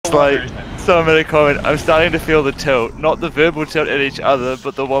It's like someone made a comment. I'm starting to feel the tilt, not the verbal tilt at each other,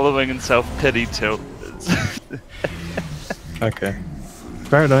 but the wallowing in self-pity tilt. Okay.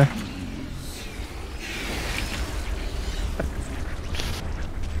 Fair enough.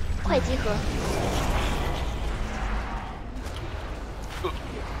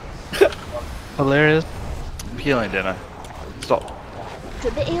 Hilarious. I'm healing, Dana. Stop.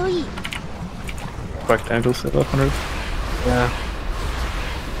 Quick angel set 100. Yeah.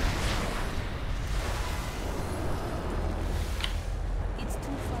 It's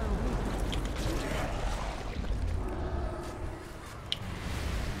too far away.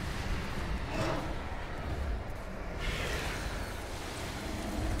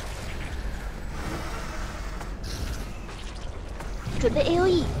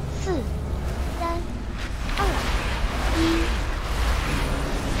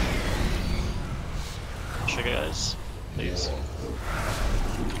 Sure, guys. Please.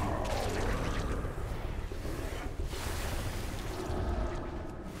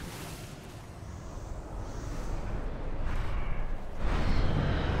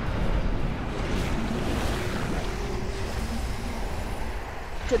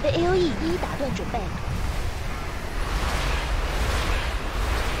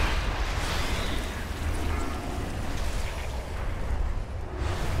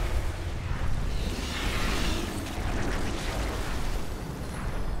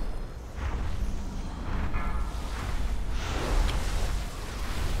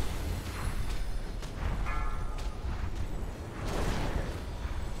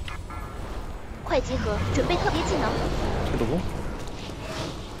 To the wall.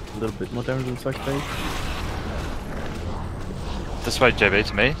 A little bit more damage than psych phase. This way, JB.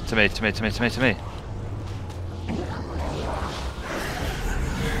 To me. To me. To me. To me. To me. To me.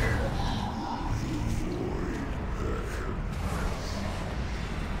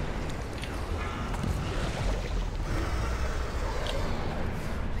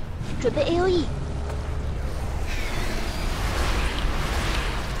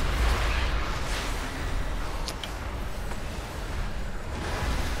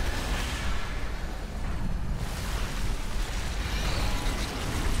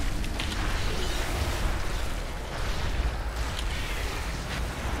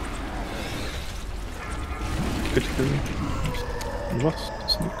 Good to do. Lost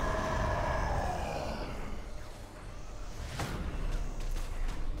sneak.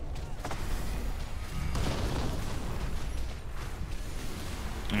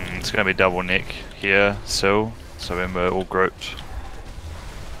 It's gonna be double neck here, so when we're all grouped.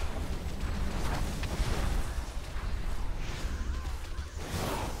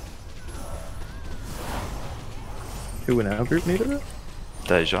 Who in our group needed it?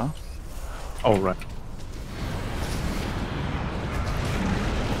 Deja. Oh, right.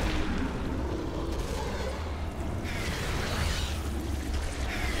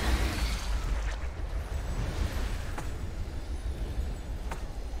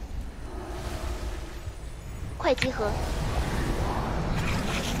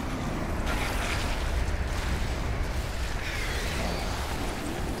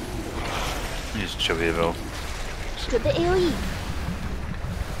 Use Choveville.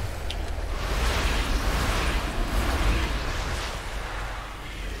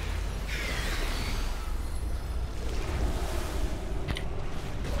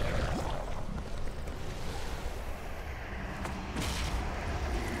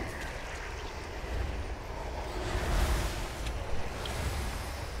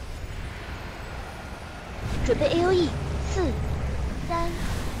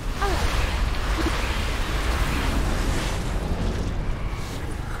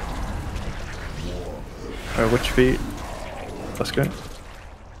 Which feet? Let's go.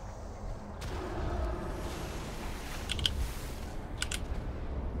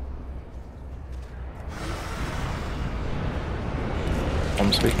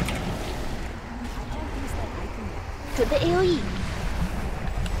 I'm speaking.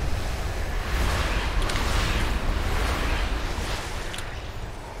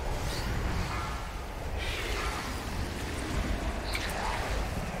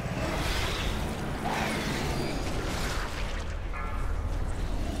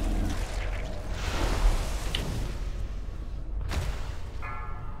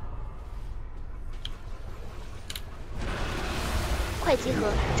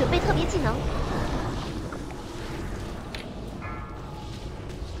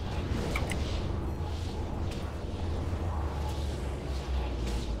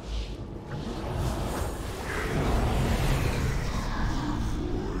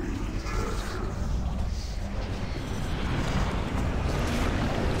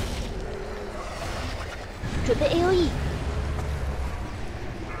 准备 AOE，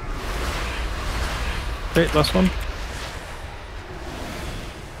 Okay, last one.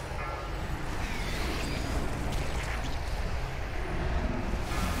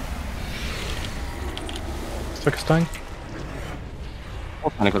 Second dying.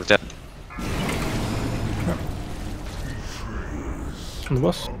 Panic with the dead. On the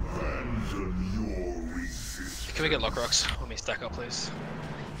boss. Can we get lock rocks when we stack up, please?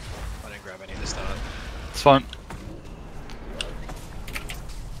 I didn't grab any at the start. It's fine.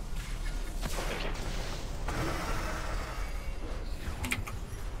 Thank you.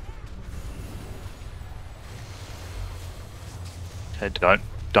 Hey,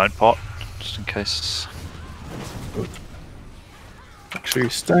 don't pot, just in case. Make sure you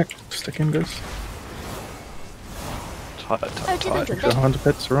stack in, guys. Tight. 准 The 备， hunter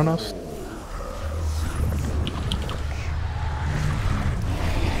pets are on us.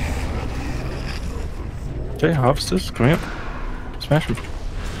 Okay, harvesters coming up. Smash them.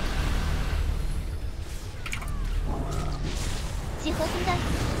 集合清单，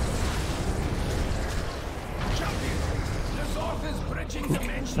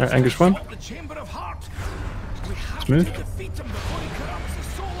 Alright, Angus one. Smooth. 5、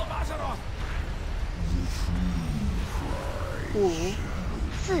4、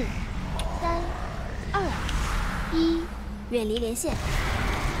3、2、1，远离连线，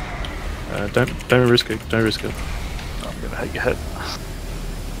 Don't risk it. Don't risk it. I'm gonna hit your head.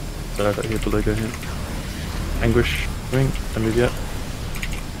 Dive out here below. Go here. Anguish. Coming. Don't move yet.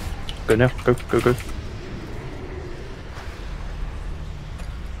 Go now. Go.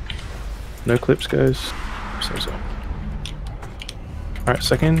 No clips, guys. So. Alright,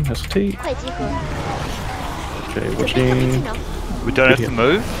 second. SLT. 快集合， Okay, 准备特别技 watching. 能， We don't have to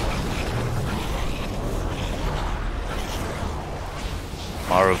move.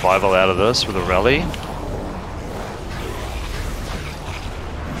 My revival out of this with a rally.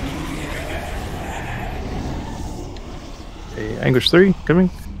 Okay, Anguish 3. Coming.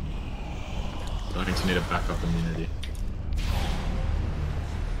 Going to need a backup immunity.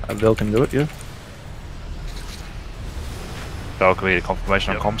 Vel can do it, yeah. Val, can we get a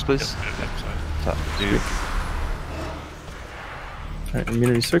confirmation on comms, please? Dude. Alright,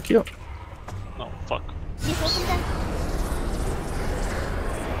 immunity soak, yep. Oh, fuck. 集合清单，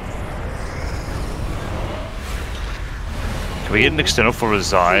 Can we get an external for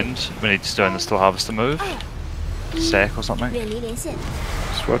resigned? We need to do in the still harvester move. Stack or something. 远离连线，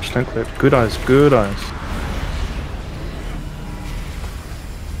 Just watch, don't clip. Good eyes, good eyes.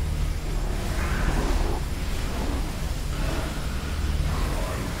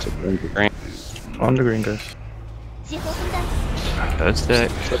 Green. On the green, guys. 集合清单， Third stack.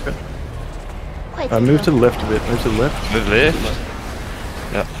 快集 Move 合 to，the left a bit, move to the left. Move left.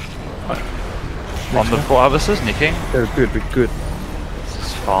 Yep. On the four harvesters, nicking. We're good. This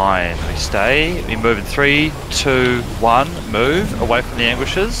is fine. We stay. We move in 3, 2, 1. Move away from the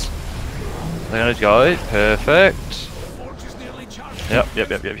ambushes. They're gonna go. Perfect.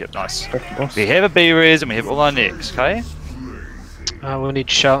 Yep. Nice. Back to boss. We have a B-res and we have all our necks, okay? We'll need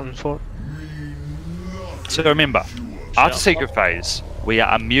shouting for it. So remember, after secret phase, we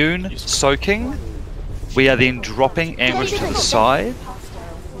are immune soaking. We are then dropping ambush to the side.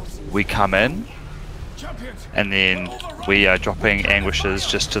 We come in, and then we are dropping ambushes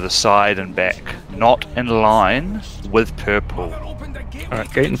just to the side and back, not in line with purple.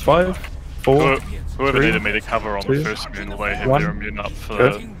 Alright, gate in 5, 4. Whoever 3, needed me to cover on 2, the first immune, they have 1. their immune up for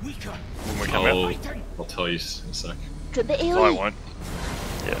Go. when we come out. I'll tell you in a sec. 准备 I AOE， won't.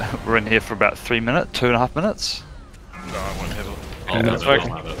 Yeah, we're in here for about 3 minutes, 2.5 minutes. No, I won't have it. I'll have it. okay.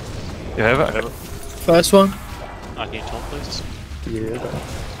 I'll have it. You have it? First one. Can you talk, please? Yeah.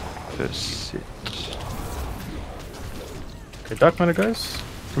 First set. Okay, Dark Matter, guys.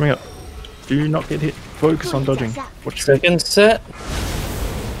 Coming up. Do not get hit. Focus on dodging. Watch Second set.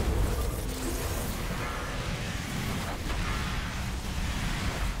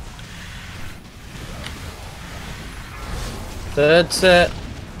 Third set.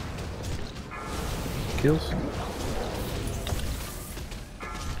 kills.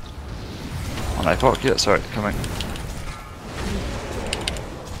 On 8 o'clock, yeah, sorry, coming.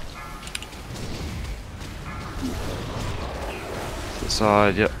 To the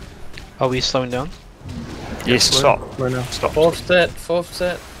side, yep. Are we slowing down? Yes, stop. Right now. Stop. Fourth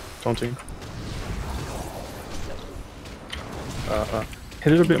set. Taunting.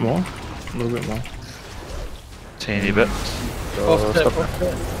 Hit it a bit more. A little bit more. Teeny bit. Stop.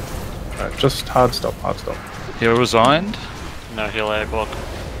 Alright, just hard stop. Hero resigned. No heal A block.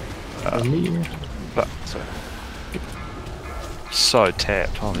 But, sorry. So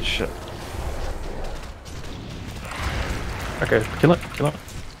tapped, holy shit. Okay, kill it, kill it.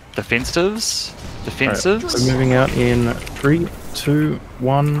 Defensives. Alright, Defensives. so moving out in 3, 2,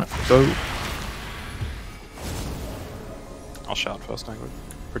 1, go. I'll shout first, I think.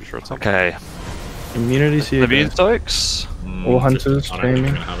 Pretty sure it's up. Okay. Immunities here. Immune guys. stokes. All hunters, I don't think Jamie.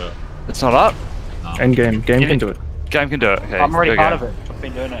 we're gonna have it. It's not up. End game. Game can do it. Game can do it. Okay. I'm already go part game. of it. I've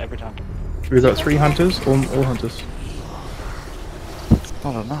been doing it every time. We've got 3 hunters, all hunters.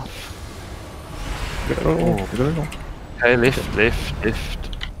 Not enough. We got it all. We got it all. Okay, left, left,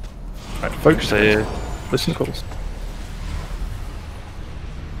 left. Right, focus There. Listen calls.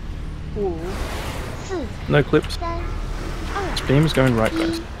 五、四、 No clips. 三、二、 Beam's going right,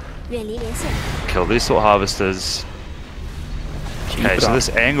 guys. 一，远离连线。 Kill these sort harvesters. Keep Okay, it so up. this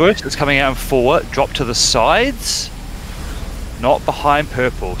anguish is coming out in 4. Drop to the sides. Not behind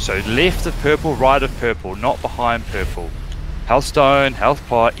purple. So left of purple, right of purple. Not behind purple. Health stone, health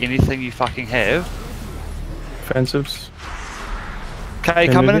pot, anything you fucking have. Offensives. Okay,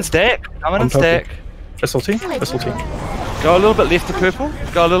 Can come in we and stack. Come in On and purple. stack. SLT? SLT. Go a little bit left of purple.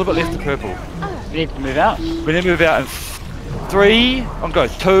 Go a little bit left of purple. We need to move out. We need to move out in 3. On go.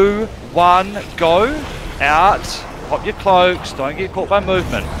 2, 1, go. Out. Pop your cloaks. Don't get caught by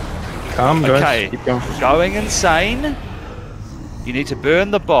movement. Calm, guys. Okay. Keep going. Going insane. You need to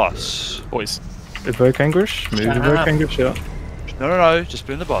burn the boss. Boys. Evoke Anguish. Move Evoke Anguish out. No, no, no. Just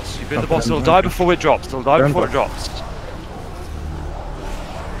burn the boss. You burn the Okay, boss. It'll okay. die before it drops. It'll die Burn before it boss. drops.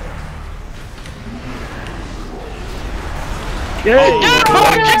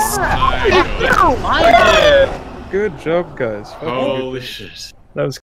 Good job, guys. Holy shit. That was